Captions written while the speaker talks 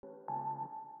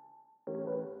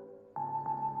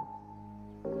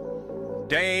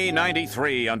Day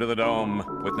 93 under the dome.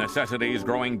 With necessities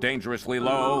growing dangerously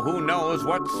low, who knows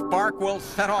what spark will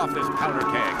set off this powder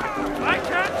keg? I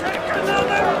can't take another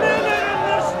minute in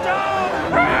this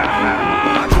dome!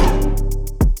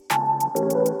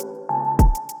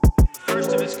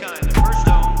 First of its kind, the first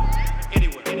dome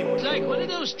anywhere. It's like one of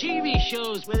those TV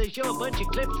shows where they show a bunch of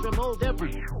clips from old Emperor.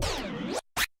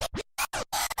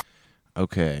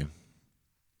 Okay.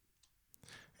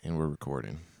 And we're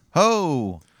recording.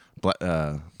 Ho!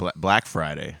 Black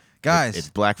Friday. Guys. It's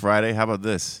Black Friday. How about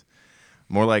this?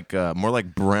 More like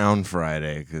Brown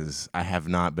Friday, because I have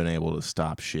not been able to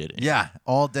stop shitting. Yeah,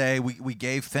 all day we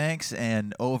gave thanks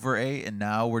and overate, and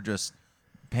now we're just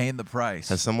paying the price.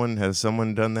 Has someone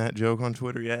done that joke on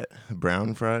Twitter yet?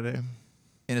 Brown Friday?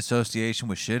 In association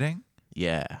with shitting?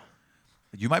 Yeah.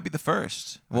 You might be the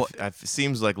first. Well, It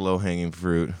seems like low-hanging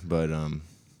fruit, but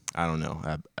I don't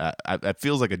know. It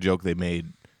feels like a joke they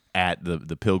made at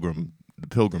the Pilgrim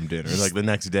dinner, like the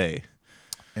next day.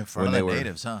 in front of the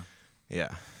natives, huh?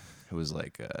 Yeah, it was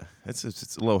like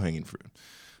it's low-hanging fruit.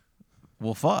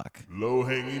 Well, fuck.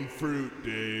 Low-hanging fruit,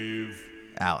 Dave.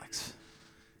 Alex.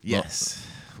 Yes,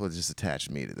 we'll just attach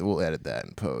me to. We'll edit that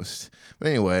in post. But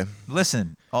anyway,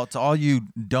 Listen, to all you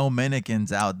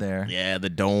Dominicans out there, yeah, the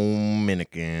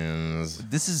Dominicans.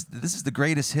 this is the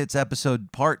greatest hits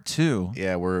episode part 2.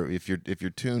 Yeah, if you're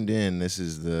tuned in, this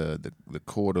is the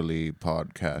quarterly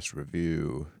podcast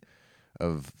review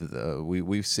of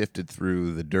we've sifted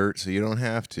through the dirt, so you don't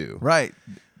have to. Right.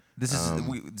 This is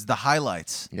it's the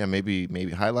highlights. Yeah, maybe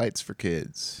highlights for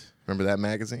kids. Remember that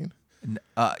magazine?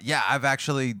 Yeah,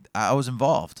 I was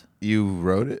involved. You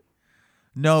wrote it.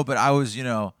 No, but I was,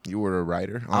 You were a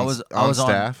writer. I was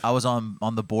staff. I was on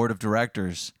the board of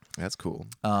directors. That's cool.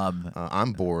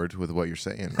 I'm bored with what you're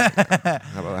saying. Right now.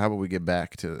 How about we get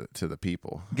back to the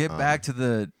people? Back to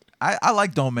the. I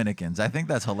like Dominicans. I think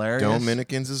that's hilarious.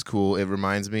 Dominicans is cool. It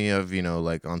reminds me of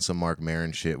like on some Mark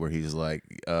Maron shit where he's like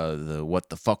the what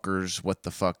the fuckers, what the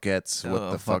fuck gets,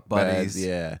 what the fuck buddies. Bads.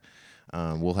 Yeah.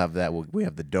 We'll have that. We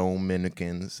have the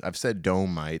Dominicans. I've said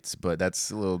Domites, but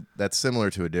that's similar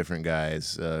to a different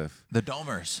guy's. The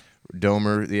Domers.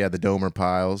 Domer, yeah, the Domer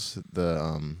piles,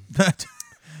 the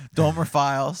Domer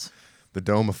files. The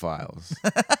Domophiles.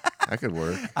 That could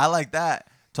work. I like that.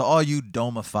 To all you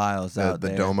Domophiles out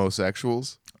there. The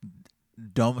Domosexuals.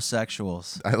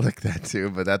 Domosexuals. I like that too,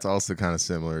 but that's also kind of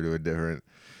similar to a different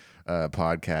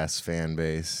podcast fan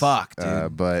base. Fuck,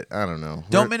 dude. But I don't know.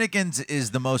 Dominicans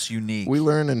is the most unique. We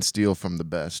learn and steal from the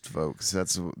best, folks.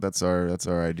 That's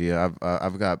our idea.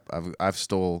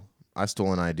 I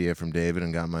stole an idea from David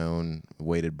and got my own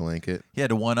weighted blanket. He had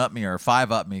to 1-up me or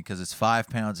 5-up me because it's 5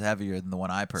 pounds heavier than the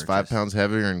one I purchased. It's 5 pounds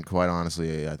heavier, and quite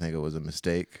honestly, I think it was a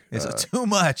mistake. It's too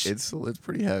much. It's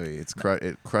pretty heavy.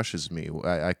 It crushes me.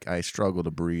 I struggle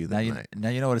to breathe at night. Now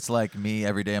you know what it's like me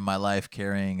every day of my life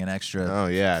carrying an extra. Oh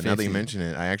yeah, 50. Now that you mention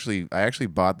it, I actually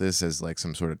bought this as like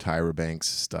some sort of Tyra Banks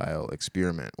style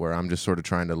experiment where I'm just sort of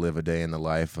trying to live a day in the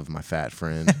life of my fat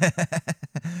friend.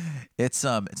 It's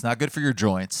not good for your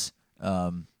joints.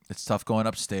 It's tough going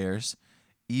upstairs.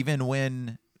 Even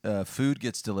when food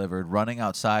gets delivered, running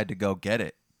outside to go get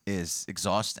it is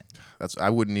exhausting. I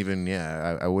wouldn't even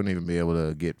be able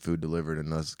to get food delivered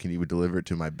unless can you deliver it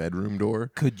to my bedroom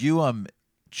door? Could you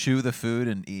chew the food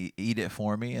and eat it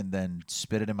for me and then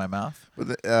spit it in my mouth?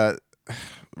 But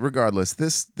regardless,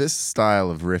 this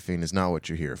style of riffing is not what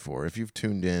you're here for. If you've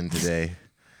tuned in today,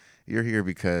 you're here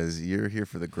because you're here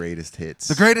for the greatest hits.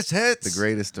 The greatest hits. The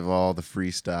greatest of all the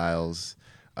freestyles.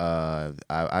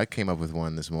 I came up with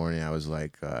one this morning. I was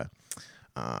like,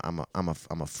 I'm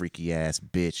a freaky ass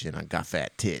bitch and I got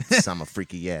fat tits. I'm a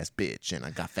freaky ass bitch and I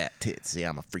got fat tits. Yeah,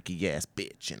 I'm a freaky ass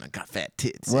bitch and I got fat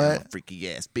tits. What? Yeah, I'm a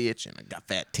freaky ass bitch and I got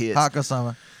fat tits.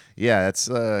 Hakasama. Yeah, that's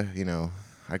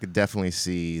I could definitely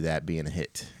see that being a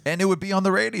hit. And it would be on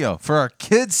the radio for our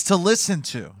kids to listen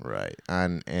to. Right.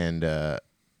 And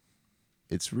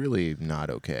it's really not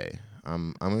okay.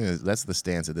 That's the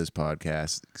stance of this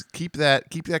podcast. Keep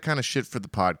that kind of shit for the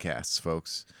podcasts,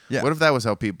 folks. Yeah. What if that was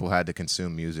how people had to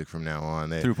consume music from now on?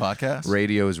 Through podcasts?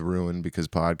 Radio is ruined because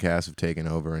podcasts have taken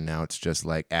over, and now it's just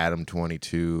like Adam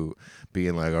 22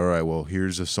 being like, all right, well,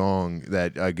 here's a song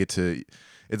that I get to.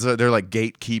 They're like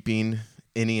gatekeeping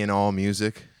any and all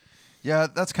music. Yeah,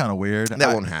 that's kind of weird.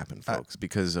 That won't happen, folks,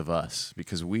 because of us.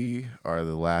 Because we are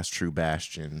the last true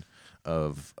bastion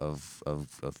of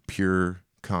pure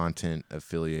content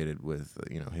affiliated with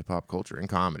hip hop culture and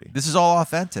comedy. This is all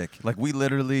authentic. Like we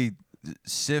literally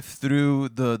sift through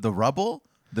the rubble,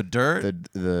 the dirt,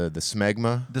 the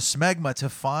smegma, to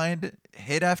find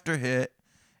hit after hit,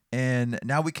 and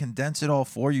now we condense it all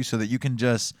for you so that you can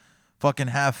just fucking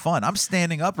have fun. I'm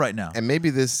standing up right now. And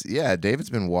maybe David's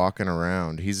been walking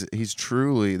around. He's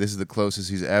truly, this is the closest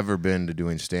he's ever been to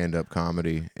doing stand-up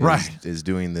comedy. Is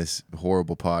doing this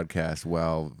horrible podcast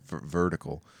while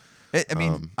vertical. I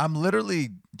mean, I'm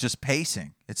literally just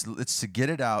pacing. It's to get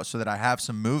it out so that I have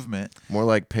some movement. More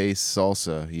like pace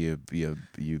salsa, you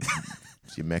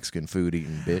Mexican food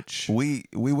eating bitch.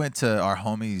 We went to our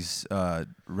homie's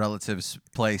relative's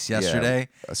place yesterday.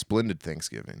 Yeah, a splendid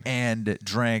Thanksgiving. And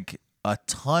drank a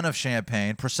ton of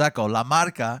champagne, Prosecco, La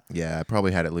Marca. Yeah, I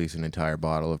probably had at least an entire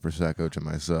bottle of Prosecco to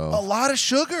myself. A lot of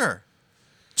sugar.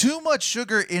 Too much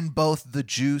sugar in both the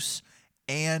juice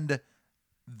and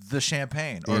the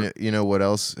champagne. You know what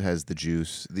else has the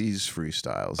juice? These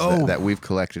freestyles that we've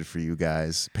collected for you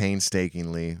guys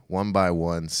painstakingly, one by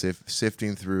one,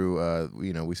 sifting through.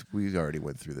 We already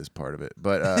went through this part of it,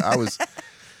 but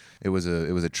It was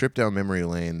a trip down memory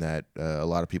lane that a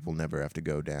lot of people never have to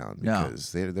go down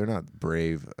because they're not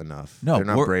brave enough. No, they're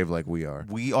not brave like we are.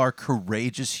 We are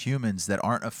courageous humans that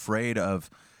aren't afraid of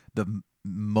the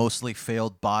mostly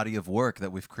failed body of work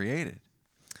that we've created.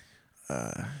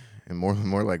 And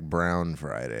more like Brown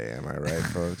Friday, am I right,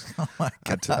 folks? Oh my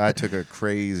God. I took a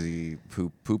crazy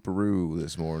pooperoo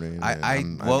this morning.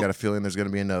 I've got a feeling there's going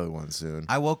to be another one soon.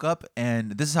 I woke up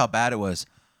and this is how bad it was.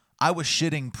 I was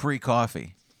shitting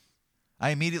pre-coffee.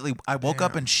 I woke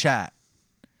up and shat.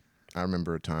 I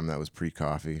remember a time that was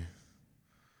pre-coffee.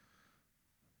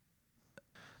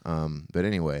 But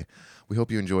anyway, we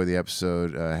hope you enjoy the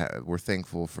episode. We're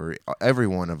thankful for every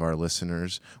one of our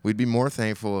listeners. We'd be more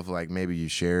thankful if maybe you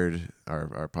shared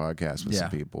our podcast with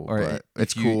some people. But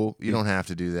it's cool. You don't have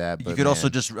to do that. But you could also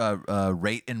just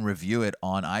rate and review it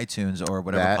on iTunes or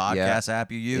whatever podcast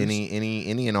app you use.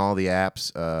 Any and all the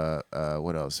apps.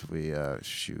 What else? I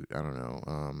don't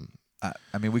know.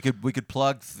 I mean, we could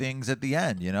plug things at the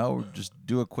end, just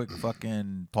do a quick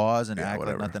fucking pause and act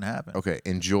like nothing happened. Okay,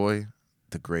 enjoy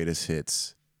the greatest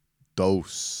hits.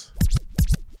 Dose.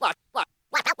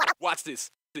 Watch this.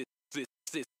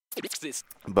 This.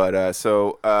 But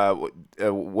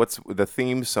what's the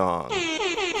theme song?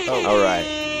 Oh, all right.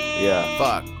 Yeah.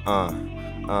 Fuck.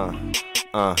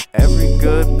 Every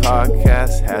good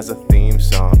podcast has a theme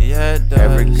song. Yeah, it does.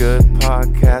 Every good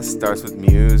podcast starts with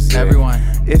music. Everyone.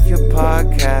 If your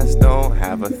podcast don't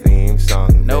have a theme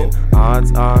song, nope, then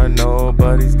odds are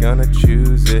nobody's gonna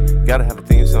choose it. You gotta have a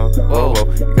theme song. Whoa,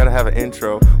 whoa. You gotta have an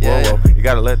intro. Whoa, whoa. You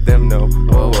gotta let them know.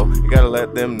 Whoa, whoa. You gotta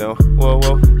let them know. Whoa,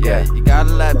 whoa. Yeah, you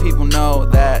gotta let people know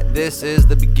that this is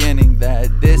the beginning, that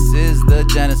this is the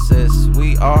genesis.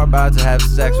 We are about to have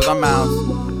sex with our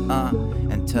mouths.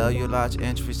 Until you launch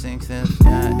interesting things.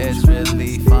 Yeah, it's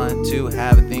really fun to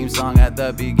have a theme song at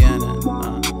the beginning.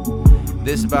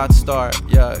 This is about to start,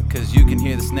 cause you can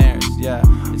hear the snares,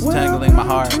 it's tangling my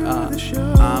heart,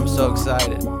 I'm so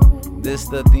excited. This is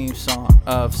the theme song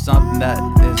of something that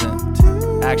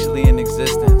isn't actually in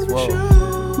existence, whoa.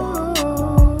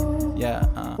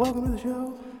 Welcome to the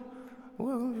show.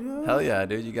 Hell yeah,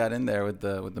 dude, you got in there with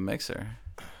the mixer.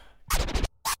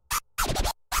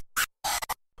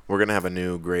 We're going to have a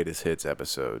new Greatest Hits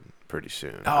episode pretty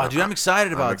soon. Oh, dude, I'm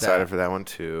excited about that. I'm excited for that one,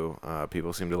 too.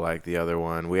 People seem to like the other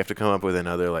one. We have to come up with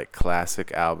another,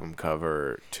 classic album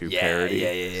cover to parody.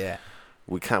 Yeah.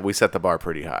 We set the bar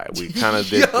pretty high. We kind of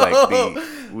did,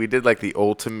 the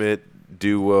ultimate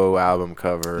duo album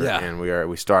cover, and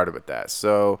we started with that.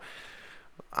 So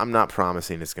I'm not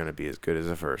promising it's going to be as good as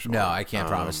the first one. No, I can't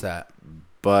promise that.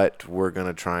 But we're going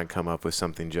to try and come up with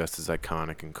something just as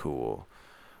iconic and cool.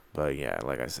 But yeah,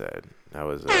 like I said, that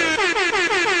was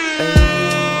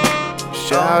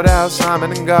shout out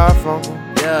Simon and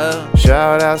Garfunkel. Yeah.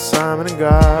 Shout out Simon and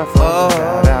Garfunkel.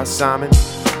 Shout out Simon,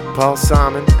 Paul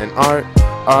Simon, and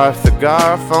Arthur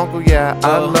Garfunkel. Yeah,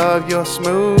 I love your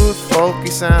smooth, folky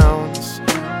sounds,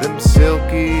 them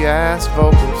silky ass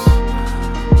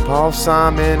vocals. Paul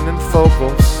Simon and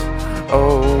Focals.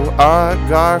 Oh, Art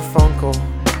Garfunkel.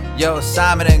 Yo,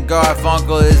 Simon and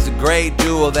Garfunkel is a great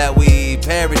duo that we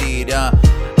parodied.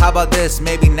 How about this?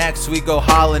 Maybe next we go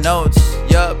Hall & Oates.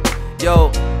 Yup. Yo,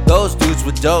 those dudes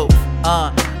were dope.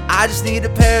 I just need a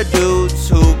pair of dudes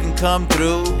who can come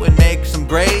through and make some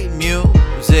great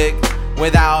music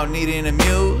without needing a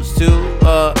muse to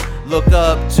look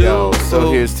up to. Yo,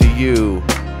 so here's to you,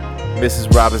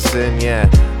 Mrs. Robinson. Yeah.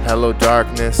 Hello,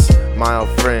 darkness, my old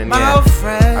friend. My old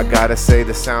friend. I gotta say,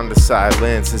 the sound of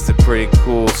silence is a pretty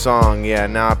cool song. Yeah,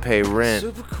 now I pay rent.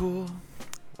 Super cool.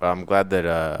 Well, I'm glad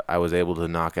that I was able to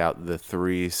knock out the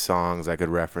 3 songs I could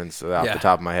reference off the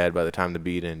top of my head by the time the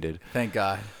beat ended. Thank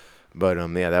God. But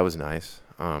that was nice.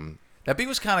 That beat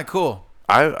was kind of cool.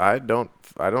 I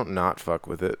don't not fuck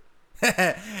with it.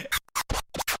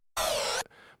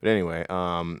 But anyway,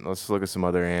 let's look at some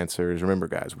other answers. Remember,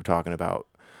 guys, we're talking about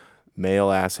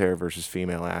male ass hair versus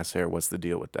female ass hair. What's the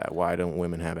deal with that? Why don't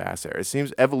women have ass hair? It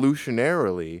seems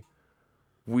evolutionarily,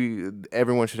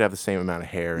 everyone should have the same amount of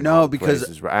hair. In all because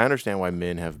places. I understand why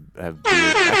men have beards.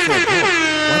 Actually,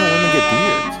 why don't women get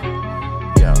beards?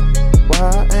 Yo,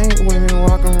 why ain't women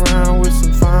walking around with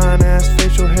some fine ass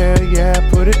facial hair? Yeah,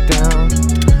 put it down.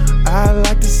 I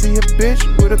like to see a bitch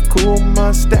with a cool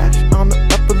mustache on the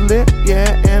upper lip,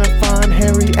 yeah, and a fine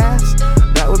hairy ass.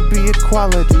 That would be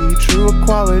equality, true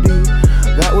equality.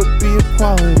 That would be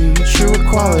equality, true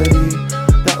equality.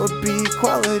 That would be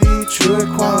equality, true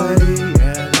equality.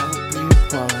 Yeah, that would be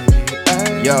equality.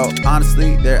 Ay. Yo,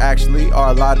 honestly, there actually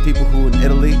are a lot of people who in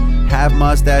Italy have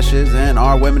mustaches and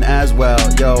are women as well.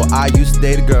 Yo, I used to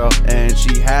date a girl and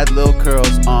she had little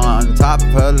curls on top of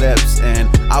her lips, and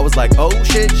I was like, oh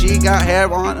shit, she got hair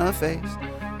on her face.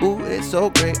 Ooh, it's so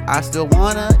great. I still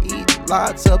wanna eat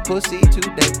lots of pussy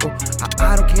today. Oh,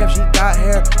 I don't care if she got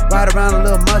hair right around a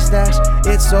little mustache.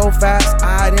 It's so fast,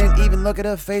 I didn't even look at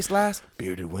her face last.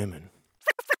 Bearded women.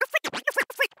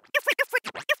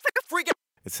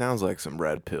 It sounds like some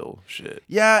red pill shit.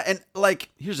 Yeah, and like,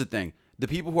 here's the thing. The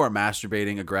people who are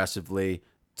masturbating aggressively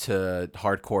to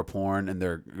hardcore porn and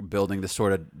they're building this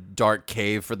sort of dark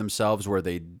cave for themselves where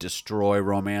they destroy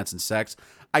romance and sex,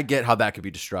 I get how that could be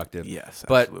destructive. Yes,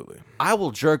 but absolutely. I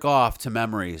will jerk off to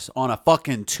memories on a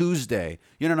fucking Tuesday.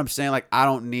 You know what I'm saying? Like, I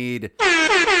don't need... Okay,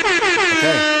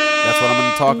 that's what I'm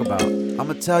going to talk about. I'm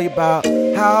going to tell you about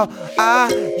how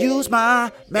I use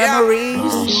my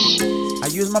memories. I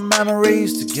use my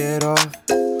memories to get off.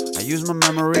 I use my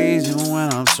memories even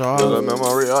when I'm sorry. Use a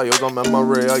memory, I use a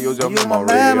memory, I use a I use my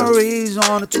memory. memories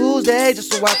on a Tuesday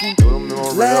just so I can I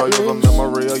use a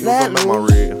memory, I use a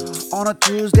memory. On a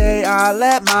Tuesday, I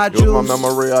let my juice. Use my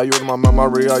memory, I use my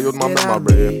memory, I use my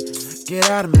memory. Get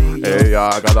out of me. Hey,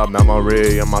 I got a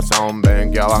memory in my sound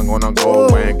bank. Yeah, I'm gonna go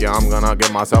wank. Yeah, I'm gonna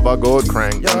get myself a good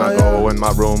crank. Gonna go in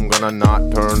my room, gonna not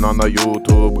turn on the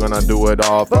YouTube. Gonna do it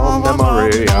all from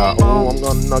memory. Yeah, oh, I'm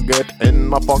gonna get in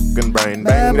my fucking brain.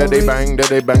 Bang, diddy, bang,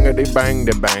 diddy, bangity, bang,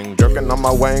 diddy, bang. Jerking on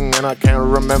my wang, and I can't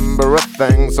remember a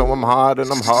thing. So I'm hard and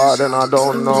I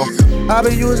don't know. I've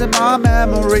been using my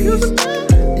memories.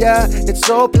 Yeah, it's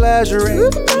so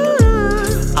pleasuring.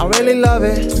 I really love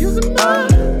it.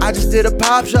 I just did a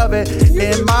pop shove it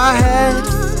in my head.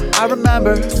 I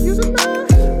remember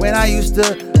when I used to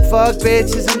fuck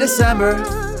bitches in December,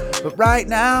 but right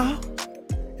now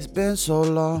it's been so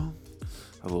long.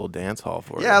 A little dance hall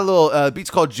for you. Yeah, a little beats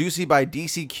called Juicy by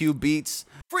DCQ Beats.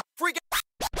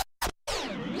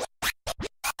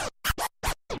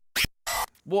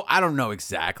 Well, I don't know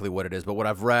exactly what it is, but what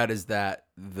I've read is that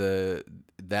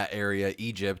that area,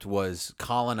 Egypt, was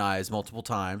colonized multiple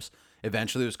times.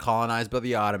 Eventually, it was colonized by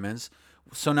the Ottomans.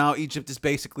 So now Egypt is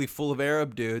basically full of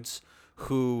Arab dudes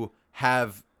who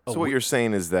have... So what you're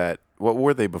saying is that, what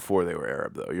were they before they were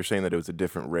Arab, though? You're saying that it was a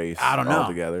different race I don't know.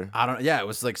 altogether? Yeah, it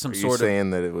was like some Are you sort of... saying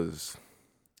that it was...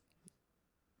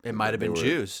 It might have been They were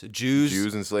Jews.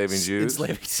 Jews enslaving Jews?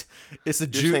 It's a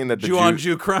You're saying that the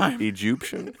Jew-on-Jew crime.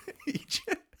 Egyptian?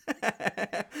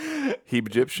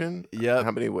 Egyptian? Yep.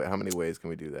 How many ways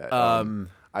can we do that?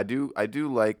 I do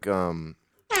like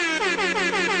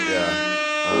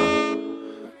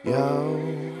yo,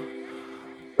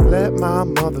 let my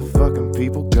motherfucking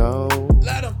people go.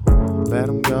 Let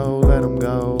them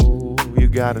go. You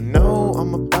gotta know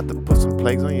I'm about to put some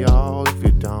plagues on y'all. If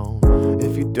you don't,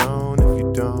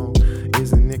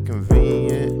 isn't it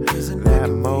convenient that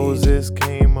Moses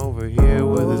came over here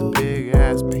with his big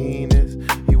ass penis?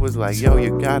 He was like, yo,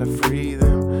 you gotta free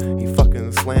them. He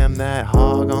fucking slammed that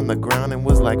hog on the ground and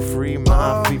was like, free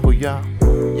my people, y'all.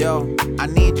 Yo, I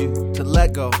need you to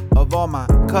let go of all my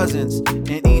cousins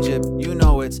in Egypt. You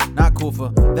know it's not cool for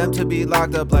them to be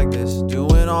locked up like this,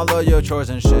 doing all of your chores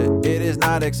and shit. It is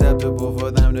not acceptable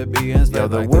for them to be enslaved. Yo,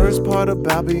 the like worst this. part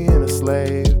about being a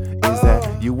slave is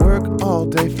that you work all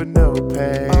day for no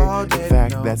pay. In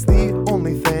fact, that's the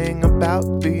only thing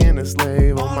about being a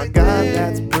slave. Oh my God,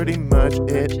 that's pretty much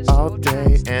it all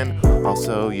day. And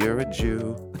also, you're a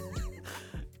Jew.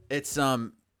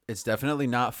 It's definitely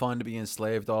not fun to be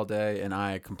enslaved all day, and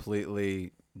I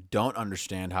completely don't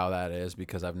understand how that is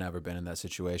because I've never been in that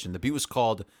situation. The beat was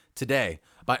called Today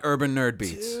by Urban Nerd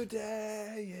Beats.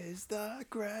 Today is the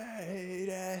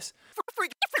greatest.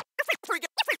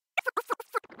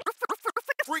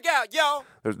 Freak out, yo.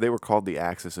 They were called the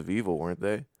Axis of Evil, weren't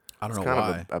they? I don't know kind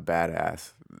why. of a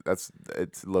badass.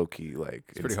 It's low key,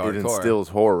 like pretty it hardcore. instills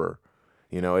horror.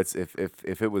 You know, it's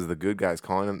if it was the good guys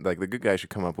calling them, like the good guys should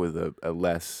come up with a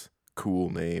less cool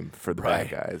name for the bad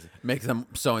guys. Make them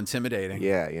so intimidating.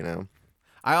 Yeah, you know.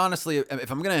 I honestly, if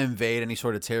I'm gonna invade any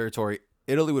sort of territory,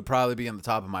 Italy would probably be on the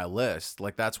top of my list.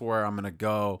 Like that's where I'm gonna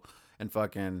go and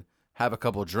fucking have a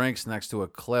couple drinks next to a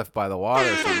cliff by the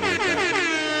water or something like that.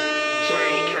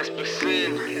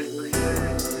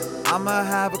 I'ma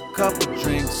have a couple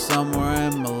drinks somewhere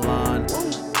in Milan.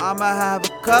 I'ma have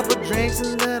a couple drinks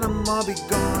and then I'ma be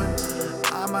gone.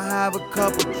 I'ma have a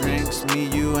couple drinks, me,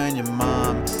 you, and your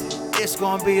mom. It's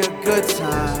gonna be a good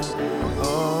time.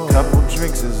 Oh. Couple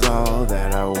drinks is all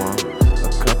that I want.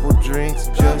 A couple drinks,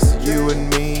 just you and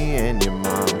me and your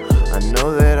mom. I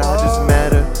know that I just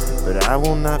met her, but I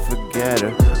will not forget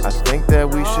her. I think that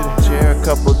we should share a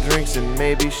couple drinks and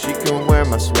maybe she can wear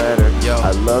my sweater. Yo.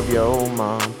 I love your old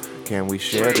mom. Can we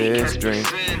share this drink?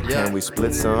 Can we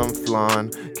split some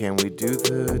flan? Can we do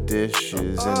the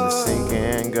dishes in the sink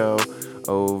and go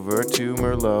over to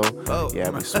Merlot?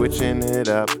 Yeah, we switching it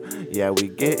up. Yeah, we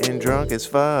getting drunk as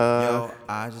fuck. Yo,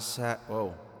 I just had.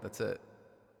 Whoa, that's it.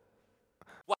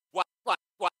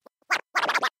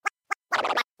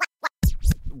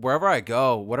 Wherever I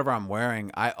go, whatever I'm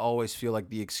wearing, I always feel like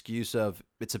the excuse of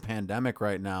it's a pandemic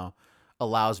right now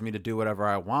allows me to do whatever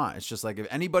I want. It's just like if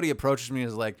anybody approaches me and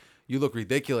is like, you look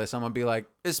ridiculous, I'm gonna be like,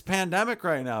 it's pandemic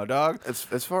right now, dog.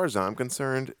 As far as I'm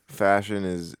concerned, fashion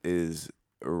is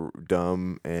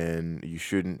dumb and you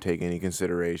shouldn't take any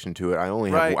consideration to it. I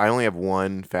only have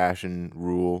one fashion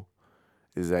rule,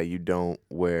 is that you don't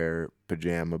wear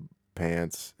pajama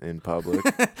pants in public.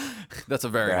 That's a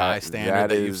very high standard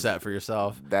that you've set for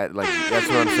yourself. That's what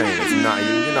I'm saying. It's not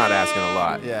you're not asking a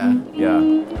lot. Yeah.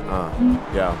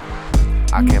 Yeah.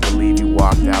 I can't believe you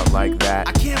walked out like that.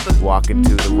 I can't believe walking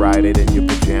to the Rite Aid in your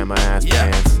pajama ass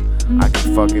pants. I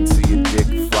can fucking see your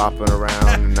dick flopping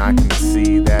around, and I can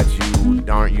see that you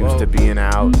aren't used to being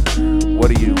out.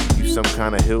 What are you some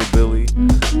kind of hillbilly?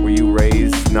 Were you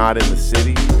raised not in the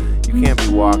city? You can't be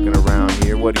walking around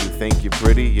here. What do you think? You're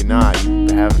pretty? You're not. You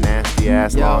have nasty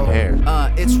ass long hair.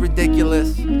 It's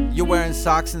ridiculous. You're wearing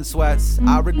socks and sweats.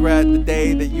 I regret the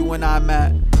day that you and I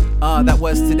met. That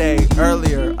was today.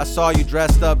 Earlier, I saw you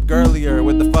dressed up girlier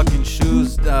with the fucking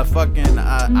shoes.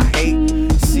 I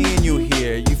hate seeing you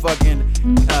here. You fucking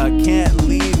can't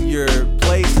leave your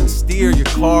place and steer your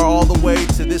car all the way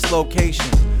to this location.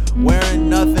 Wearing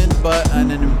nothing but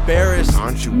an embarrassed.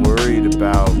 Aren't you worried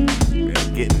about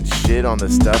getting shit on the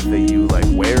stuff that you like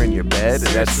wear in your bed?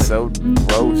 Seriously? That's so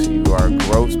gross. You are a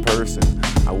gross person.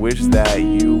 I wish that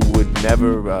you would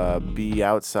never be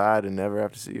outside and never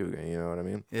have to see you again. You know what I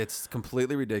mean? It's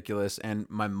completely ridiculous. And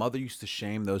my mother used to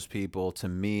shame those people to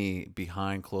me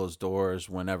behind closed doors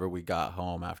whenever we got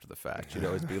home after the fact. She'd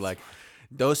always be like,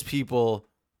 those people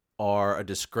are a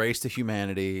disgrace to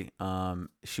humanity.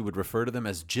 She would refer to them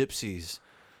as gypsies.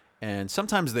 And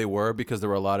sometimes they were, because there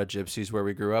were a lot of gypsies where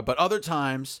we grew up. But other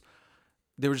times,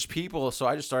 they were just people. So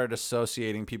I just started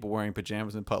associating people wearing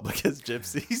pajamas in public as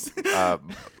gypsies.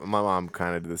 My mom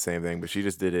kind of did the same thing, but she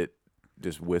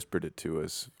just whispered it to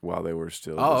us while they were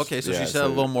still. Oh, okay. So she said a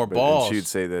little more balls. She'd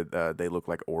say that they look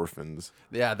like orphans.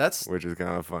 Yeah, which is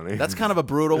kind of funny. That's kind of a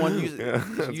brutal one.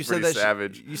 You said that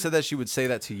savage. You said that she would say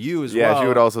that to you as well. Yeah, she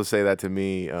would also say that to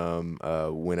me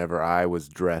whenever I was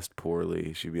dressed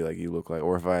poorly. She'd be like, "You look like,"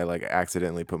 or if I like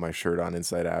accidentally put my shirt on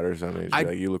inside out or something, she'd be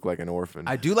like, "You look like an orphan."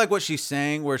 I do like what she's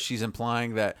saying, where she's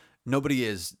implying that nobody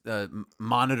is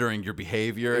monitoring your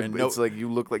behavior, and it's like you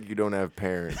look like you don't have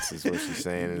parents, is what she's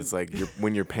saying. And it's like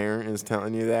when your parent is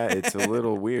telling you that, it's a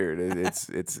little weird.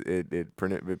 It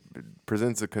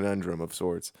presents a conundrum of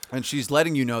sorts. And she's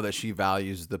letting you know that she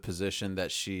values the position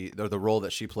that or the role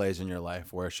that she plays in your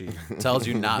life, where she tells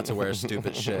you not to wear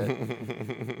stupid shit.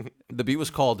 The beat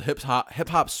was called Hip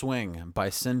Hop Swing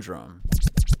by Syndrome.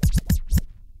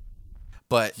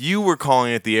 But you were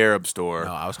calling it the Arab store.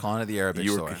 No, I was calling it the Arabic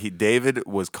store. David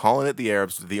was calling it the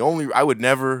Arab store. I would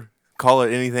never call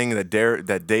it anything that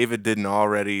David didn't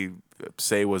already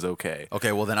say was okay.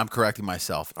 Okay, well then I'm correcting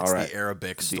myself. It's the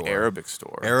Arabic store. The Arabic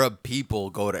store. Arab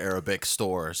people go to Arabic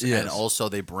stores, yes. And also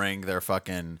they bring their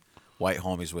fucking white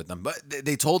homies with them. But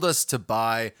they told us to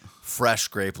buy fresh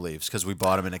grape leaves because we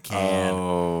bought them in a can.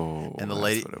 Oh, and the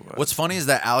lady. What's funny is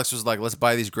that Alex was like, "Let's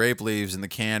buy these grape leaves in the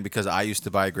can," because I used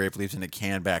to buy grape leaves in a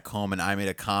can back home, and I made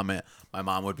a comment. My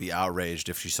mom would be outraged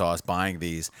if she saw us buying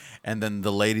these. And then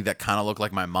the lady that kind of looked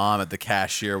like my mom at the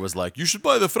cashier was like, "You should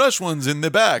buy the fresh ones in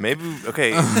the back." Maybe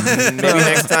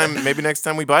next time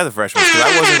we buy the fresh ones, because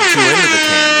I wasn't too into the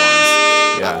canned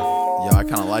ones. Yeah. Yeah, I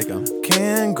kind of like them.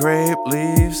 Canned grape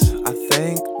leaves, I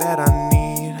think that I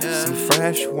need some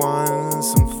fresh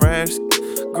ones, some fresh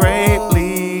grape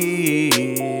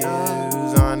leaves.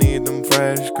 I need them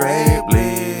fresh grape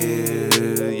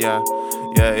leaves. Yeah.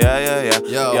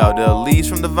 Yo, the leaves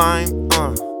from the vine,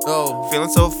 Oh, Feeling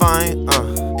so fine,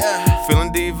 yeah.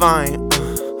 feeling divine,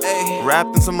 Hey,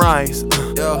 wrapped in some rice.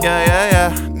 yo.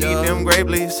 Yeah. Need Yo. them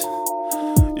Grapleys.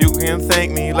 You can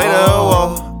thank me later.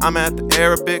 Oh. Whoa. I'm at the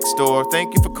Arabic store.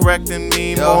 Thank you for correcting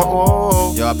me Yo. more.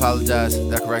 Whoa. Yo, I apologize.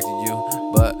 That corrected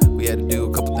you, but we had to do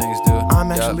a couple things, dude.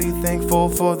 I'm actually thankful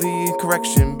for the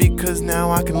correction because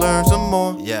now I can learn some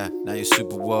more. Yeah, now you're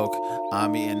super woke.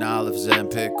 I'm eating olives and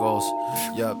pickles.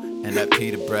 Yup, and that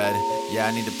pita bread. Yeah,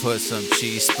 I need to put some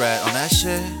cheese spread on that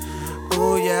shit.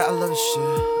 Oh yeah, I love this shit.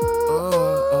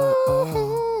 Oh.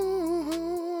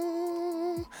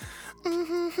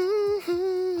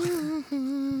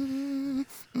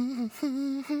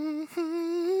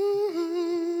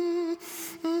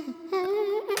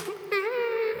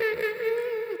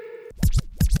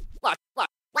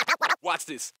 Watch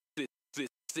this.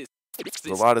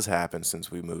 A lot has happened since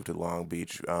we moved to Long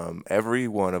Beach. Every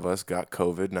one of us got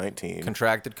COVID-19.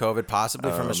 Contracted COVID,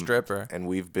 possibly from a stripper. And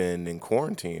we've been in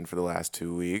quarantine for the last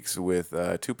 2 weeks with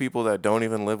 2 people that don't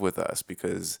even live with us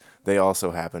because they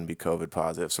also happen to be COVID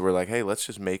positive. So we're like, hey, let's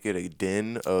just make it a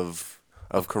den of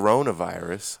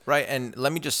coronavirus. Right, and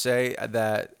let me just say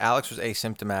that Alex was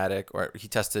asymptomatic, or he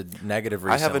tested negative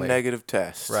I recently. have a negative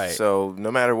test. Right. So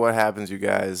no matter what happens, you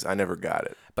guys, I never got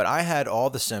it. But I had all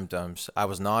the symptoms. I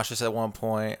was nauseous at one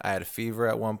point. I had a fever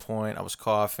at one point. I was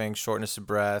coughing, shortness of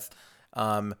breath.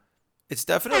 It's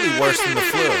definitely worse than the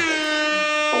flu.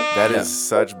 That is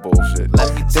such bullshit.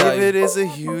 Let me tell David you. is a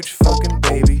huge fucking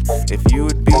baby. If you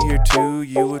would be here too,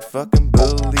 you would fucking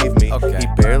believe me. Okay. He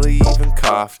barely even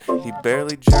coughed. He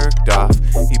barely jerked off.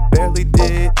 He barely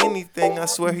did anything. I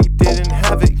swear he didn't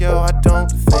have it. Yo, I don't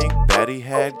think that he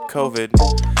had COVID.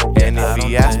 And I if don't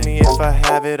he asks think- me if I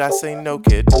have it, I say no,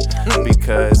 kid.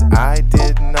 Because I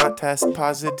did not test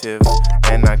positive.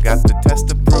 And I got the test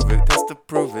to prove it. Test to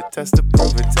prove it. Test to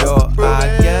prove it. Test Yo, to prove I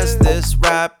it. guess this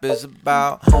rap is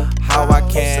about how I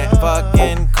can't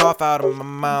fucking cough out of my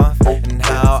mouth and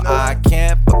how I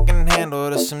can't fucking handle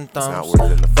the symptoms. not worse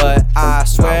than the flu. But I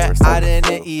swear worse than I the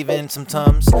didn't even some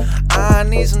Tums. I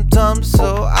need some Tums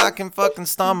so I can fucking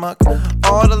stomach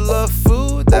all the little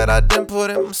food that I didn't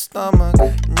put in my stomach.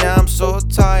 Yeah, I'm so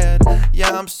tired.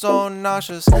 Yeah, I'm so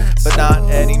nauseous, but not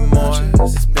anymore.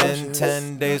 It's been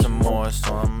 10 days or more,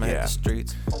 so I'm hit Yeah. the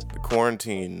streets. The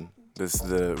quarantine,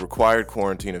 the required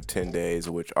quarantine of 10 days,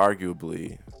 which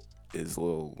arguably is a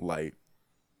little light.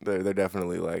 They're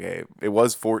definitely like, hey, it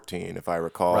was 14 if I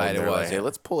recall. Right, and it they're was, like, hey, yeah.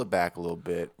 let's pull it back a little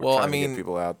bit. We're Well, trying I to get mean,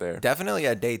 people out there. Definitely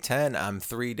at day 10, I'm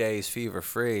 3 days fever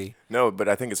free. No, but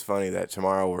I think it's funny that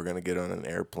tomorrow we're gonna get on an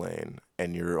airplane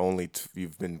and you're only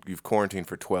you've quarantined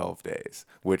for 12 days,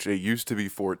 which it used to be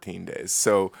 14 days.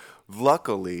 So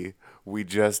luckily we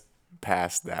just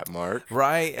passed that mark,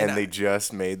 Right, And and they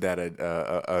just made that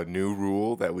a new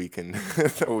rule that we can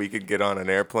that we could get on an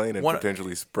airplane and One-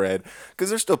 potentially spread, because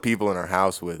there's still people in our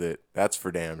house with it. That's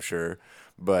for damn sure.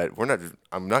 But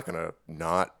I'm not gonna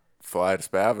not fly to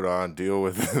Spaviton and deal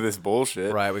with this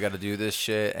bullshit. Right, we got to do this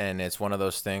shit, and it's one of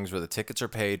those things where the tickets are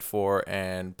paid for,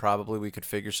 and probably we could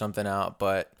figure something out,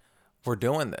 but we're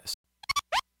doing this.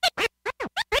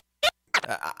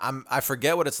 I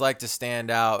forget what it's like to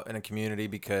stand out in a community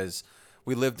because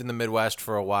we lived in the Midwest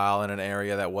for a while in an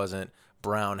area that wasn't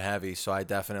brown heavy, so I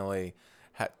definitely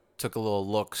took a little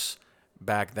looks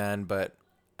back then, but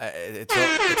it's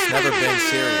never been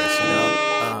serious, you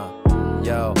know.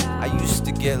 Yo, I used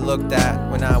to get looked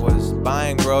at when I was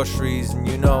buying groceries, and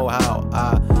you know how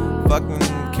I fucking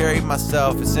carried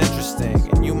myself. It's interesting,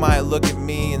 and you might look at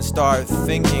me and start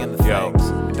thinking the Yo,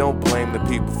 things. don't blame the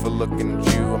people for looking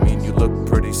at you. I mean, you look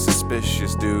pretty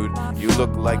suspicious, dude. You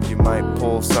look like you might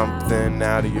pull something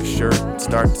out of your shirt and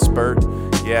start to spurt.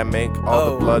 Yeah, make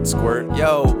all the blood squirt.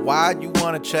 Yo, why'd you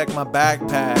wanna check my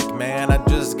backpack, man? I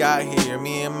just got here,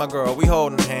 me and my girl, we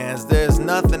holding hands. There's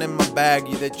nothing in my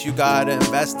baggie that you gotta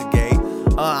investigate.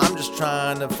 I'm just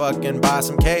trying to fucking buy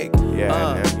some cake.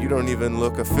 Yeah, and you don't even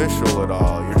look official at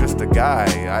all. You're just a guy.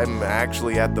 I'm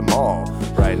actually at the mall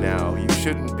right now. You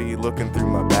shouldn't be looking through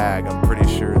my bag. I'm pretty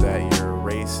sure that you're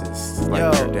racist, like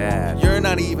Yo, your dad. You're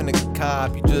not even a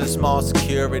cop, you just small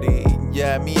security.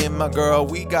 Yeah, me and my girl,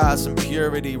 we got some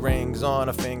purity rings on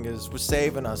our fingers. We're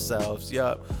saving ourselves,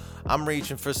 yup. I'm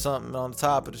reaching for something on the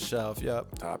top of the shelf,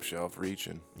 yup. Top shelf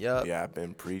reaching. Yup. Yeah, I've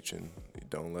been preaching.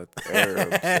 Don't let the Arabs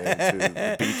into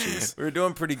the beaches. We were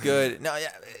doing pretty good. No,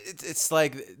 yeah, it's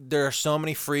like there are so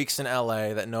many freaks in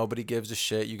LA that nobody gives a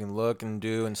shit. You can look and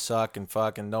do and suck and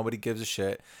fuck and nobody gives a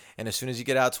shit. And as soon as you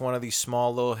get out to one of these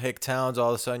small little hick towns, all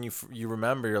of a sudden you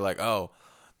remember, you're like, oh,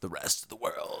 the rest of the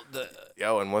world.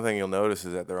 Yo, and one thing you'll notice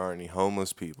is that there aren't any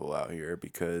homeless people out here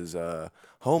because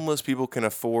homeless people can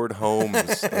afford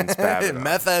homes in Spavin.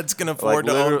 Meth heads can afford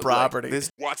to own property.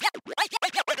 Watch.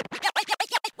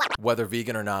 Whether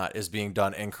vegan or not is being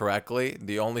done incorrectly.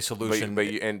 The only solution,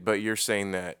 but you're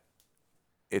saying that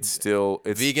it's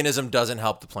veganism doesn't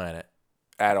help the planet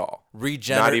at all.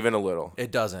 Not even a little.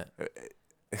 It doesn't.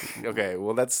 Okay,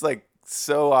 well that's like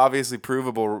so obviously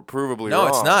provably No, wrong.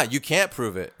 it's not. You can't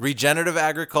prove it. Regenerative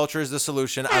agriculture is the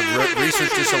solution. I've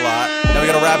researched this a lot. Now we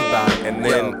got to rap about it. And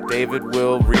then David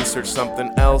will research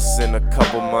something else in a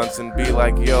couple months and be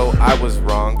like, yo, I was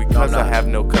wrong because I have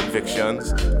no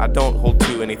convictions. I don't hold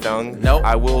to anything. Nope.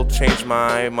 I will change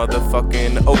my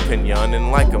motherfucking opinion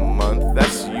in like a month.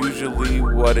 That's usually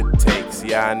what it takes.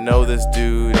 Yeah, I know this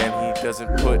dude and he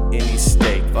doesn't put any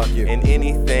stake in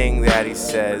anything that he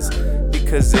says.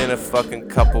 Because in a fucking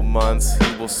couple months,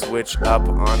 he will switch up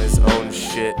on his own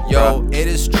shit. Yo, it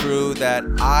is true that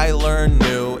I learn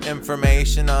new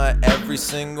information every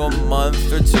single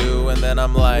month or two. And then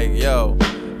I'm like, yo,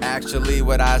 actually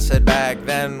what I said back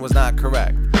then was not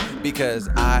correct. Because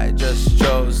I just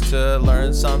chose to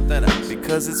learn something else.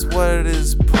 Because it's what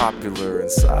is popular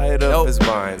inside of his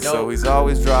mind. So he's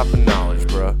always dropping knowledge,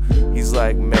 bro. He's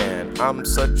like, man, I'm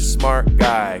such a smart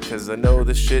guy because I know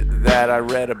the shit that I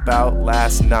read about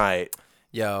last night.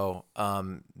 Yo,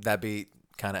 that beat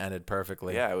kind of ended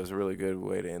perfectly. Yeah, it was a really good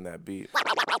way to end that beat.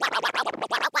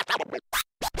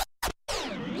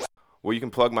 Well, you can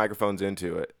plug microphones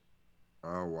into it.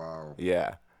 Oh, wow.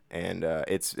 Yeah. And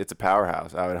it's a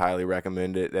powerhouse. I would highly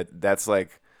recommend it. That's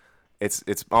like, it's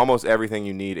almost everything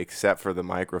you need except for the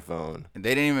microphone. And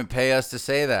they didn't even pay us to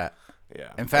say that.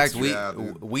 Yeah. In fact,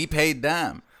 we paid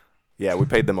them. Yeah, we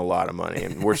paid them a lot of money,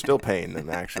 and we're still paying them.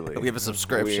 Actually, we have a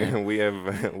subscription. We have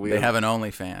an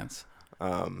OnlyFans.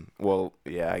 Well,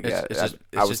 yeah, I guess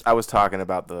I was talking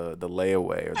about the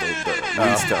layaway or the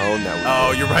lease to own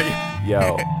that. You're right.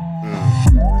 Yo.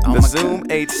 The Zoom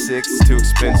H6 too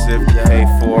expensive to pay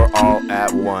for all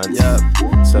at once.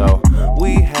 Yep. So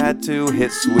we had to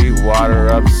hit Sweetwater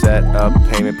up, set up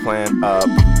payment plan up.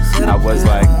 I was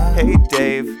like, hey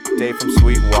Dave from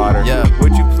Sweetwater,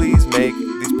 would you please make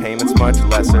these payments much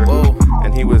lesser? Whoa.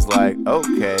 And he was like,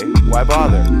 okay, why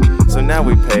bother? So now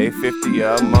we pay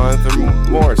 $50 a month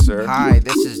or more, sir. Hi,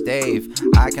 this is Dave.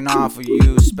 I can offer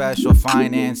you special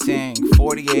financing,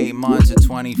 48 months or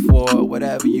 24,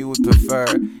 whatever you would prefer.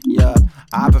 Yeah,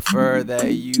 I prefer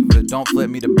that you don't flip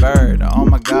me the bird. Oh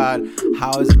my God,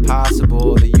 how is it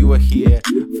possible that you are here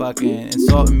fucking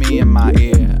insulting me in my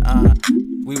ear?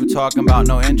 We were talking about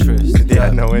no interest.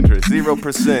 Yeah, no interest.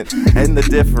 0%. And the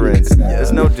difference.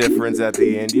 There's no difference at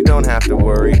the end. You don't have to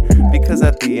worry. Because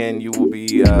at the end, you will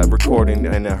be recording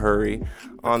in a hurry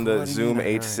on the Zoom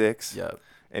H6. Yep.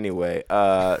 Anyway,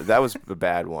 that was a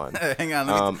bad one. Hang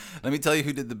on. Let me tell you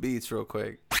who did the beats real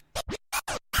quick.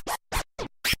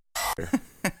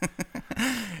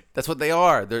 That's what they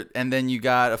are. And then you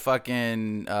got a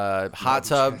fucking hot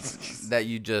tub that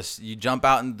you jump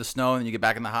out into the snow and you get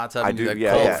back in the hot tub and you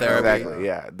get cold therapy. Exactly.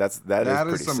 Yeah, that is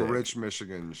pretty some sick. rich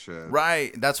Michigan shit.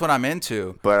 Right. That's what I'm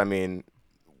into. But I mean,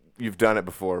 you've done it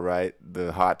before, right?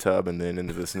 The hot tub and then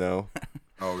into the snow.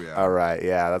 Oh yeah. All right.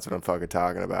 Yeah, that's what I'm fucking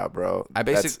talking about, bro.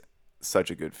 That's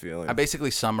such a good feeling. I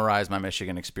basically summarized my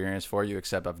Michigan experience for you,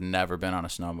 except I've never been on a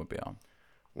snowmobile.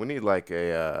 We need like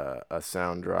a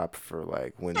sound drop for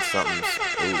like when something's.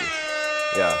 Ooh.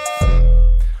 Yeah.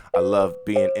 I love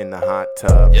being in the hot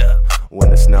tub. Yeah. When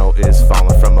the snow is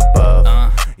falling from above.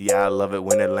 Yeah, I love it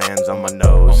when it lands on my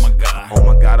nose. Oh my God. Oh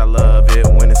my God, I love it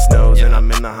when it snows and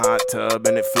I'm in the hot tub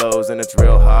and it flows and it's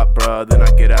real hot, bruh. Then I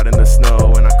get out in the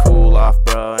snow and I cool off,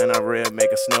 bruh, and I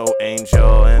make a snow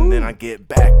angel and then I get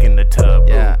back in the tub.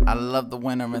 Yeah, I love the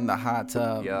winter in the hot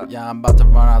tub. Yeah, I'm about to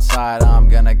run outside. I'm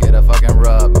gonna get a fucking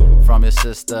rub from your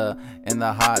sister in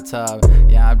the hot tub.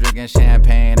 Yeah, I'm drinking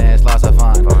champagne and it's lots of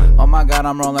fun. Oh my God,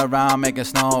 I'm rolling around making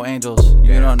snow angels.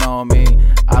 You don't know me,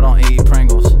 I don't eat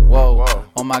Pringles. Whoa.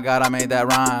 Oh my God, I made that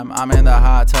rhyme. I'm in the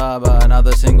hot tub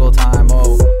another single time.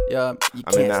 Oh, yeah.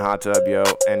 I'm in the hot tub, yo,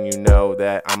 and you know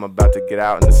that I'm about to get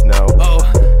out in the snow.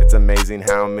 It's amazing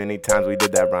how many times we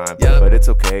did that rhyme. But it's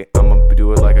okay, I'm gonna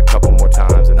do it like a couple more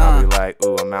times, and I'll be like,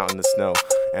 ooh, I'm out in the snow,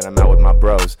 and I'm out with my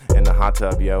bros in the hot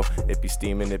tub, yo. It be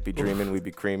steaming, it be dreaming, we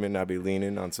be creaming, I'll be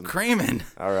leaning on some creaming.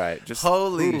 All right, just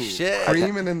holy shit,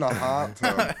 creaming in the hot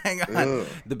tub. Hang on,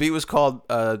 the beat was called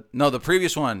no, the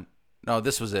previous one. No,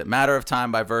 this was it. Matter of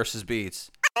Time by Versus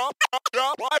Beats.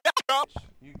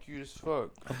 You cute as fuck.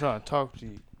 I'm trying to talk to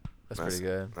you. That's pretty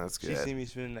good. That's good. She see me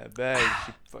spinning that bag.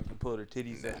 She fucking pulled her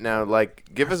titties out. Now, like,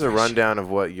 give us a rundown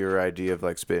of what your idea of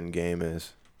like spitting game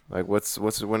is. Like, what's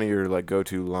one of your like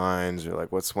go-to lines, or like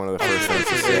what's one of the first things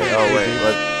to say? Oh wait,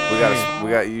 we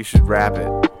got. You should rap it.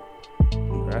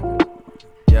 Rap it.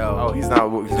 Yo. Oh, he's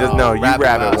not. No, you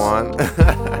rap it one.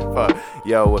 Fuck.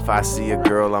 Yo, if I see a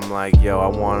girl, I'm like, yo, I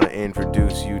want to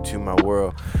introduce you to my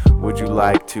world. Would you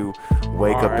like to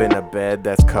wake up in a bed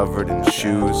that's covered in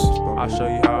shoes? I'll show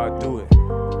you how I do it.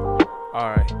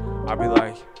 Alright, I'll be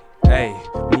like, hey,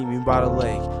 meet me by the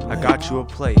lake. I got you a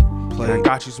plate. And I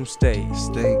got you some steak.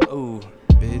 Ooh,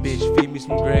 bitch, feed me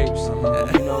some grapes.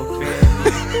 You know,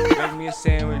 family. Make me a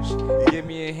sandwich. Give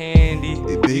me a handy.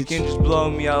 You can just blow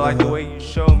me. I like the way you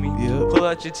show me. Pull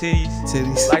out your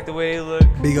titties. Like the way they look.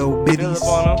 Big old bitties.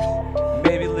 Fill up on them.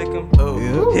 Maybe lick them.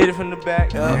 Hit it from the back.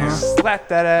 Slap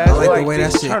that ass. I like the way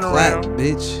that shit turn clap, around.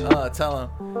 bitch. Tell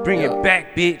him. Bring it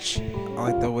back, bitch. I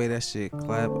like the way that shit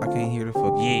clap. I can't hear the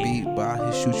fucking beat, but I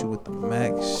can shoot you with the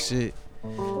max shit.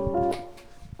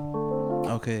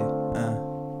 Okay,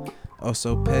 oh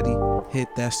so petty, hit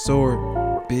that sword,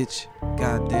 bitch.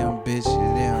 Goddamn bitch,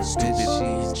 damn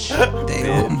bitch,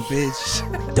 damn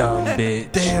bitch, dumb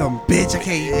bitch, damn bitch. I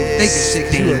can't even think of shit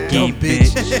 'cause you a dumb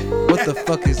bitch. What the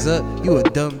fuck is up? You a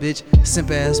dumb bitch,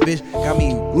 simp ass bitch. Got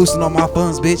me loosening all my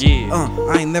funds, bitch.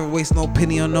 I ain't never wasting no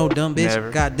penny on no dumb bitch. Never.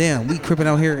 Goddamn, we crippin'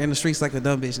 out here in the streets like a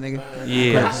dumb bitch, nigga.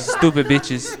 Yeah, stupid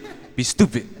bitches be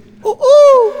stupid.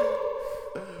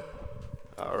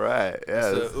 All right, yeah,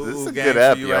 this is a Gang good for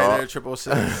app, you y'all. right there,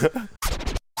 666.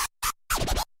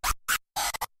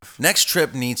 Next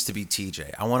trip needs to be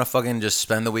TJ. I want to fucking just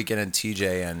spend the weekend in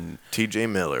TJ and TJ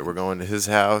Miller. We're going to his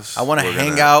house. I want to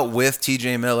hang out with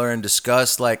TJ Miller and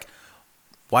discuss like,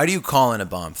 why do you call in a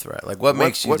bomb threat? Like, what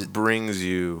makes you? What brings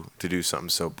you to do something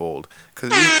so bold?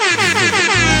 Cause yeah.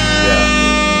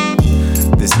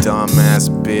 This dumbass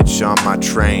bitch on my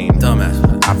train. Dumbass.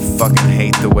 I fucking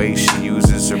hate the way she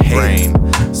uses her brain.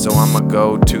 So I'ma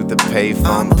go to the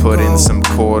payphone, put in some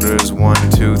quarters,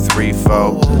 1, 2, 3, 4.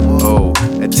 Oh,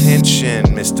 attention,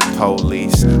 Mr.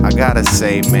 Police. I gotta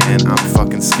say, man, I'm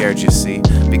fucking scared, you see.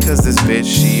 Because this bitch,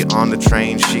 she on the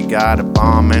train, she got a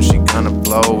bomb and she gonna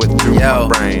blow it through my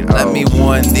brain. Let me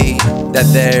warn thee that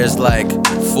there's like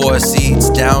 4 seats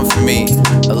down from me.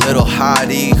 A little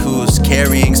hottie who's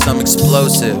carrying some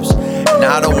explosives. And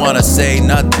I don't wanna say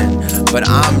nothing, but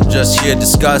I'm just here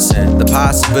discussing the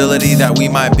possibility that we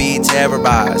might be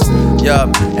terrorized.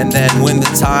 Yup, and then when the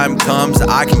time comes,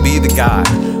 I can be the guy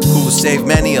who will save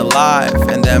many alive,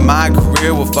 and then my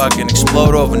career will fucking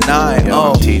explode overnight.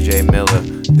 Yo, I'm TJ Miller.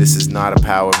 This is not a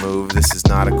power move. This is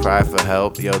not a cry for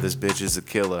help. Yo, this bitch is a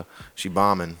killer. She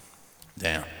bombing.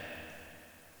 Damn.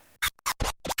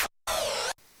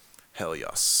 Hell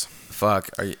yes. Fuck.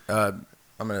 Are you? I'm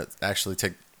gonna actually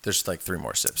take. There's like 3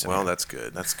 more sips. Well, that's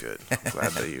good. That's good. I'm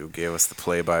glad that you gave us the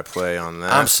play-by-play on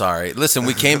that. I'm sorry. Listen,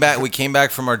 we came back. We came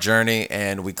back from our journey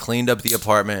and we cleaned up the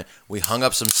apartment. We hung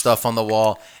up some stuff on the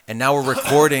wall, and now we're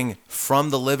recording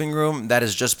from the living room that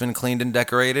has just been cleaned and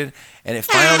decorated. And it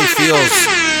finally feels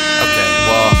okay.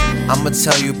 Well, I'm gonna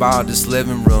tell you about this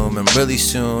living room, and really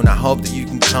soon I hope that you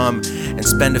can come and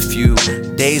spend a few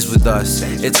days with us.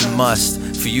 It's a must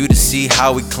for you to see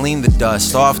how we clean the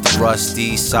dust off the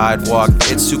rusty sidewalk.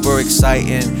 It's super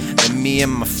exciting, and me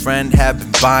and my friend have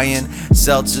been buying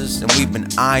seltzers, and we've been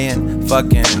eyeing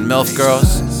fucking MILF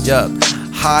girls. Yup,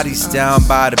 hotties down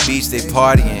by the beach, they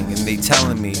partying, and they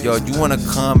telling me, yo, you wanna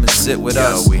come and sit with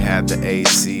us? We had the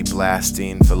AC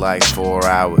blasting for like 4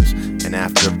 hours, and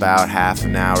after about half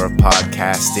an hour of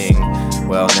podcasting,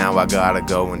 well, now I gotta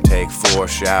go and take 4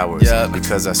 showers.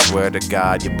 Because I swear to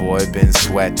God, your boy been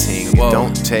sweating. It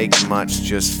don't take much,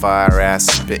 just fire ass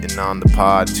spitting on the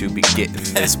pod to be getting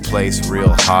this place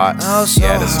real hot.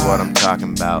 Yeah, that's what I'm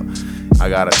talking about. I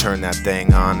gotta turn that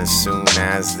thing on as soon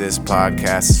as this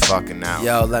podcast is fucking out.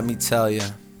 Yo, let me tell you.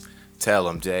 Tell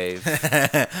him, Dave.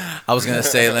 I was gonna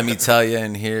say, let me tell you,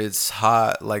 and here it's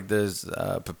hot, like there's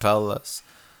propellers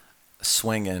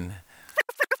swinging.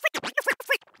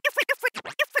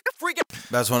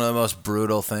 That's one of the most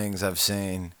brutal things I've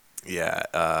seen. Yeah,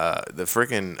 the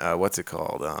freaking what's it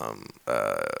called?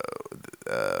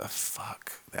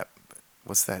 Fuck that.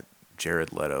 What's that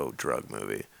Jared Leto drug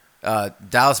movie?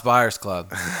 Dallas Buyers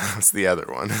Club. That's the other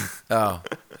one.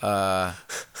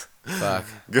 Fuck.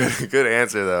 Good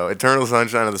answer though. Eternal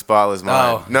Sunshine of the Spotless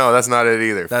Mind. Oh. No, that's not it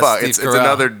either. That's Fuck. Steve It's Carell.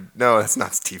 another. No, that's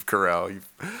not Steve Carell.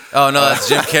 Oh no, that's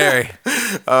Jim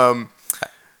Carrey.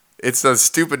 It's a